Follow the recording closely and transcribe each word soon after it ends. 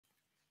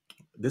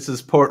This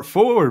is part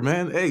 4,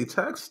 man. Hey,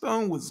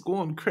 Taxstone was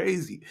going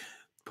crazy.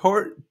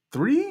 Part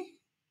 3?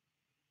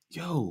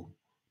 Yo,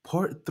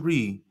 part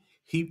 3.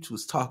 He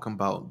was talking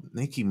about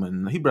Nicki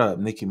Minaj. He brought up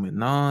Nicki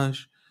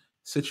Minaj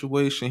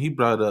situation. He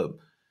brought up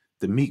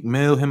the Meek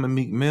Mill, him and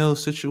Meek Mill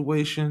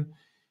situation.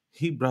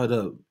 He brought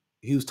up.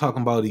 He was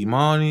talking about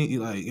Imani. He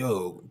like,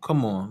 yo,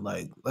 come on,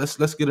 like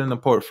let's get into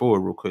part 4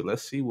 real quick.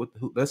 Let's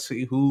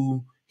see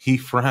who he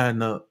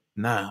frying up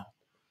now.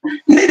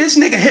 This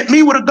nigga hit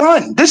me with a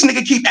gun. This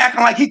nigga keep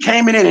acting like he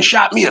came in and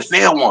shot me a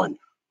fair one.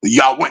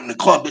 Y'all went in the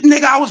club.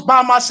 Nigga, I was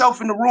by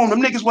myself in the room.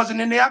 Them niggas wasn't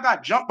in there. I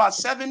got jumped by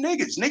 7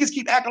 niggas. Niggas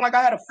keep acting like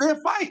I had a fair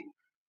fight.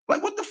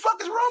 Like, what the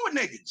fuck is wrong with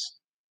niggas?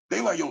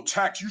 They like, yo,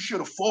 Tax, you should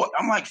have fought.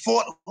 I'm like,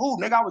 fought who?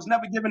 Nigga, I was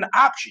never given the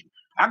option.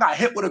 I got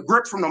hit with a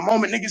grip from the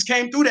moment niggas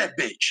came through that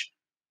bitch.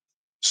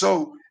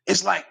 So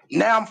it's like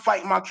now I'm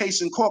fighting my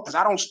case in court because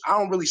I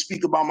don't really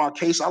speak about my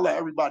case. I let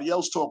everybody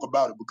else talk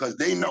about it because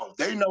they know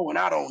and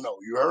I don't know.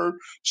 You heard?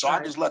 So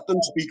I just let them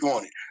speak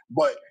on it.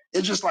 But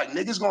it's just like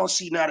niggas gonna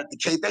see now that the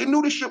case, they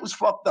knew the shit was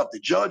fucked up. The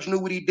judge knew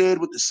what he did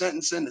with the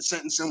sentencing. The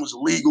sentencing was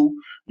illegal.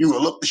 You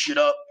can look the shit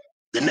up.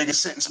 The nigga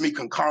sentenced me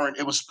concurrent.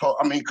 It was,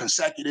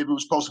 consecutive. It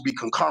was supposed to be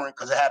concurrent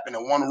because it happened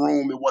in one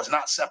room. It was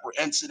not separate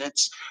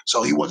incidents.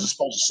 So he wasn't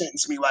supposed to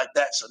sentence me like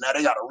that. So now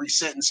they got to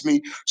re-sentence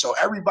me. So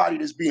everybody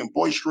that's being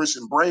boisterous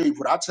and brave,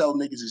 what I tell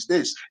niggas is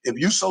this: if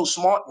you so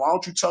smart, why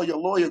don't you tell your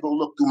lawyer go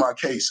look through my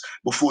case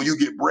before you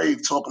get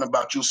brave talking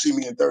about you'll see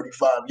me in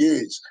 35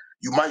 years.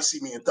 You might see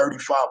me in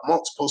 35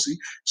 months, pussy.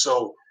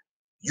 So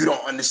you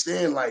don't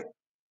understand, like,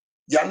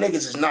 y'all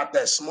niggas is not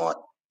that smart.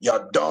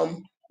 Y'all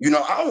dumb. You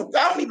know, I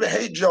don't even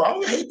hate Joe. I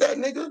don't hate that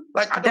nigga.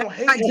 Like, I don't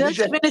hate him. I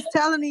just finished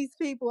telling these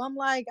people, I'm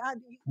like,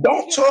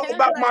 don't talk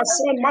about my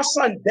son. My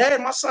son dead.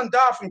 My son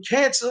died from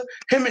cancer.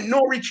 Him and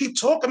Nore keep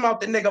talking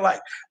about the nigga. Like,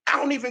 I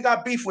don't even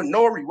got beef with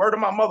Nore. Word of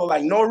my mother,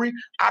 like, Nore,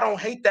 I don't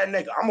hate that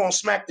nigga. I'm gonna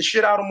smack the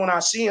shit out of him when I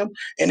see him.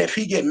 And if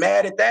he get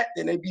mad at that,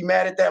 then they be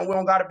mad at that and we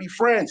don't gotta be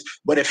friends.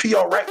 But if he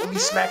all right with me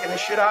smacking the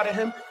shit out of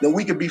him, then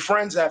we could be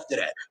friends after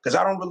that. Because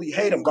I don't really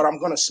hate him, but I'm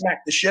gonna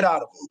smack the shit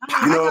out of him.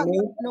 You know what I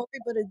mean? Nore,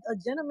 but a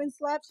gentleman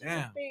slaps should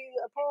be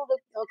approved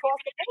across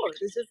the board.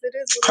 It's just, it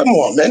is. Come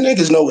on, man.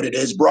 Niggas know what it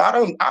is, bro.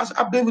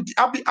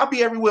 I'll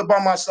be everywhere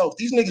by myself.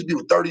 These niggas be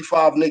with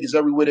 35 niggas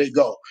everywhere they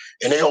go.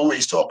 And they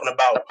always talking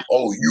about,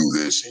 oh, you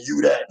this and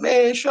you that.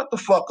 Man, shut the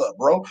fuck up,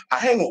 bro. I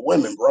hang with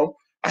women, bro.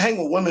 I hang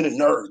with women and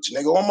nerds,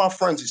 nigga. All my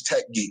friends is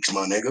tech geeks,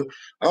 my nigga.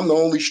 I'm the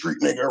only street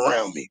nigga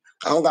around me.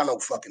 I don't got no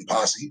fucking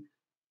posse.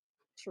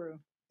 True.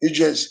 It's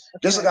just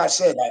like I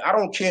said, like, I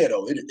don't care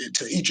though.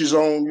 To each his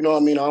own, you know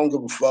what I mean? I don't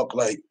give a fuck.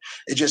 Like,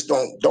 it just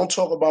don't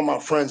talk about my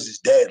friends as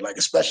dead, like,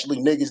 especially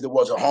niggas that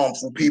wasn't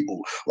harmful people.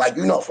 Like,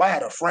 you know, if I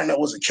had a friend that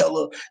was a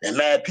killer and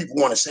mad people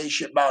want to say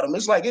shit about him,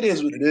 it's like, it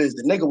is what it is.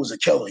 The nigga was a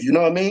killer, you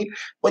know what I mean?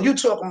 But you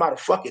talking about a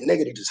fucking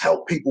nigga that just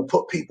helped people,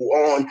 put people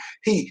on.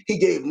 He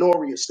gave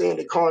Nore a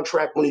standard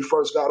contract when he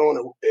first got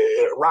on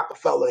at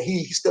Rockefeller.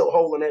 He's still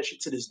holding that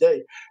shit to this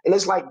day. And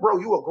it's like, bro,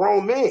 you a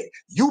grown man.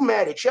 You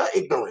mad at your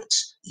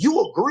ignorance.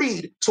 You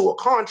agreed to a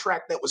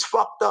contract that was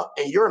fucked up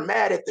and you're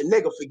mad at the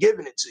nigga for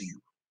giving it to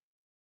you.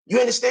 You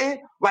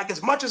understand? Like,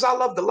 as much as I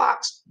love the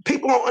Locks,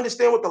 people don't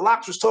understand what the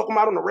Locks was talking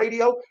about on the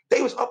radio.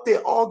 They was up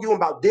there arguing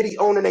about Diddy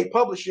owning a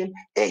publishing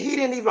and he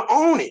didn't even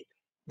own it.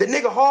 The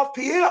nigga Harv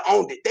Pierre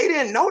owned it. They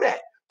didn't know that.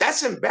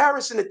 That's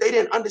embarrassing that they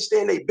didn't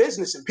understand their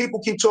business. And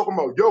people keep talking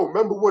about, yo,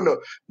 remember when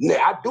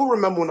I do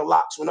remember when the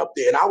Locks went up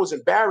there and I was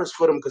embarrassed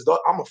for them because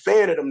I'm a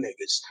fan of them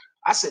niggas.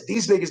 I said,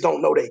 these niggas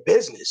don't know their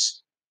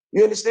business.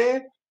 You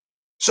understand?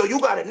 So you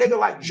got a nigga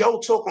like Joe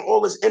talking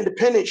all this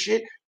independent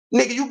shit.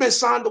 Nigga, you been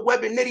signed to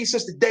Web and Nitty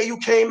since the day you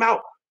came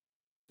out.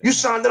 You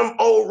signed to them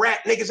old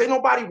rat niggas. Ain't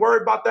nobody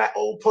worried about that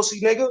old pussy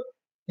nigga.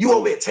 You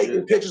over there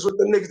taking pictures with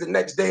the niggas the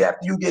next day after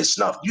you get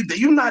snuffed.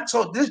 You not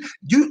told this.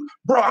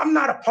 Bro, I'm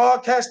not a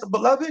podcaster,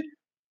 beloved.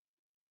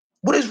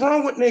 What is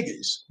wrong with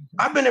niggas?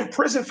 I've been in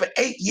prison for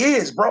 8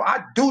 years, bro.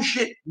 I do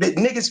shit that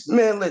niggas,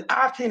 man,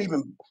 I can't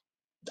even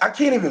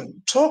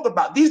talk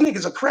about. These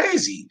niggas are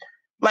crazy.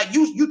 Like,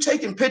 you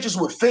taking pictures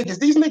with figures.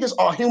 These niggas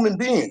are human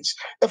beings.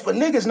 If a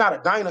nigga's not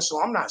a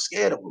dinosaur, I'm not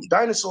scared of him.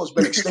 Dinosaurs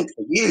been extinct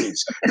for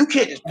years. You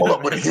can't just pull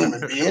up with a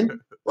human being.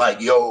 Like,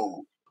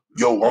 yo,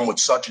 I'm with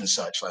such and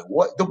such. Like,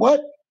 what? The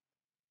what?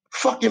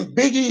 Fucking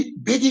Biggie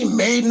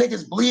made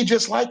niggas bleed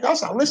just like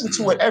us. I listen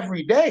to it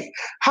every day.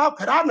 How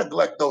could I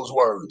neglect those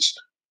words?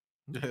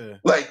 Yeah.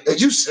 Like, are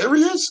you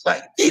serious?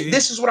 Like,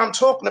 this is what I'm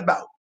talking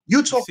about.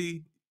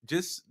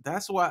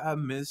 That's why I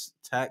miss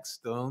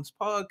Taxstone's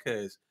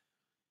podcast.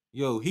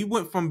 Yo, he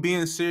went from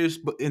being serious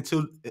but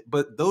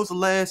those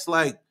last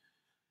like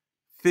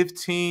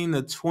 15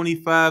 to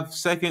 25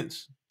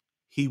 seconds,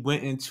 he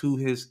went into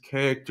his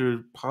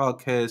character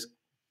podcast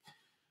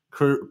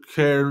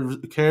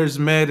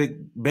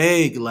charismatic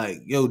bag.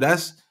 Like, yo,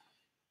 that's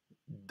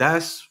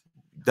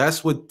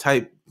what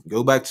type.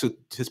 Go back to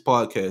his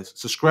podcast.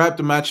 Subscribe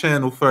to my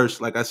channel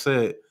first, like I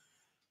said.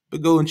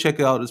 But go and check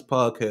out his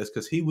podcast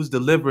because he was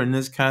delivering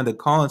this kind of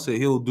content.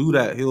 He'll do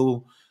that.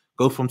 He'll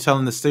go from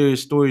telling a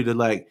serious story to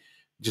like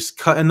just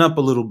cutting up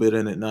a little bit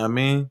in it. Know what I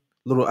mean?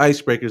 little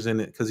icebreakers in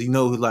it because he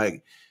knows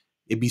like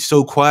it'd be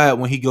so quiet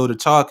when he go to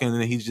talking,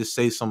 and then he just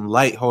say some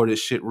lighthearted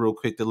shit real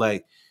quick to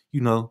like,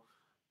 you know,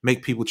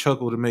 make people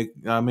chuckle to make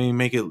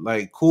make it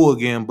like cool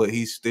again, but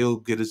he still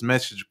get his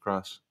message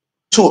across.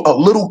 To a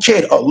little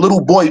kid, a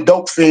little boy,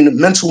 dope fiend, a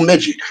mental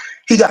midget.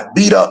 He got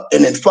beat up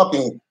and then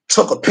fucking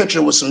took a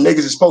picture with some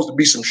niggas that's supposed to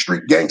be some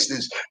street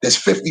gangsters that's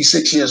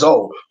 56 years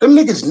old. Them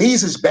niggas'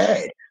 knees is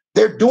bad.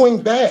 They're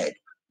doing bad.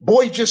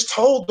 Boy just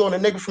told on a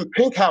nigga from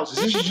Pink Houses.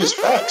 This is just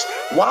facts.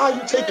 Why are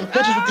you taking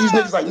pictures with these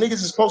niggas like niggas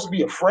is supposed to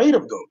be afraid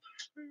of them?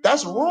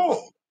 That's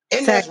wrong.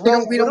 And that's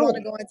wrong. We don't want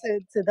to go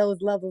into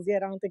those levels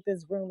yet. I don't think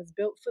this room is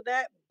built for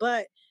that.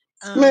 But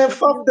man,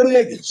 fuck them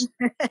niggas.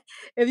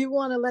 If you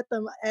want to let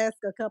them ask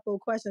a couple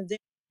of questions.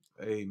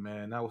 Hey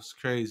man, that was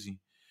crazy.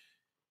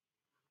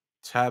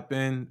 Tap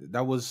in.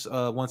 That was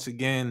once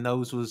again,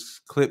 those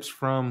was clips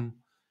from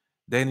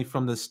Danny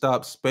from the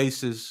Stop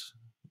Spaces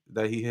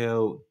that he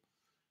held.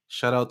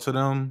 Shout out to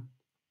them.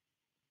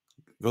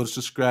 Go to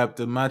subscribe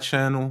to my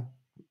channel.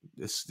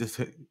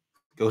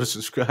 Go to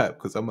subscribe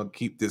because I'm gonna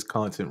keep this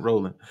content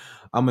rolling.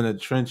 I'm in the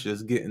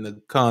trenches getting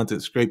the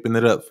content, scraping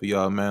it up for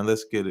y'all, man.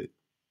 Let's get it.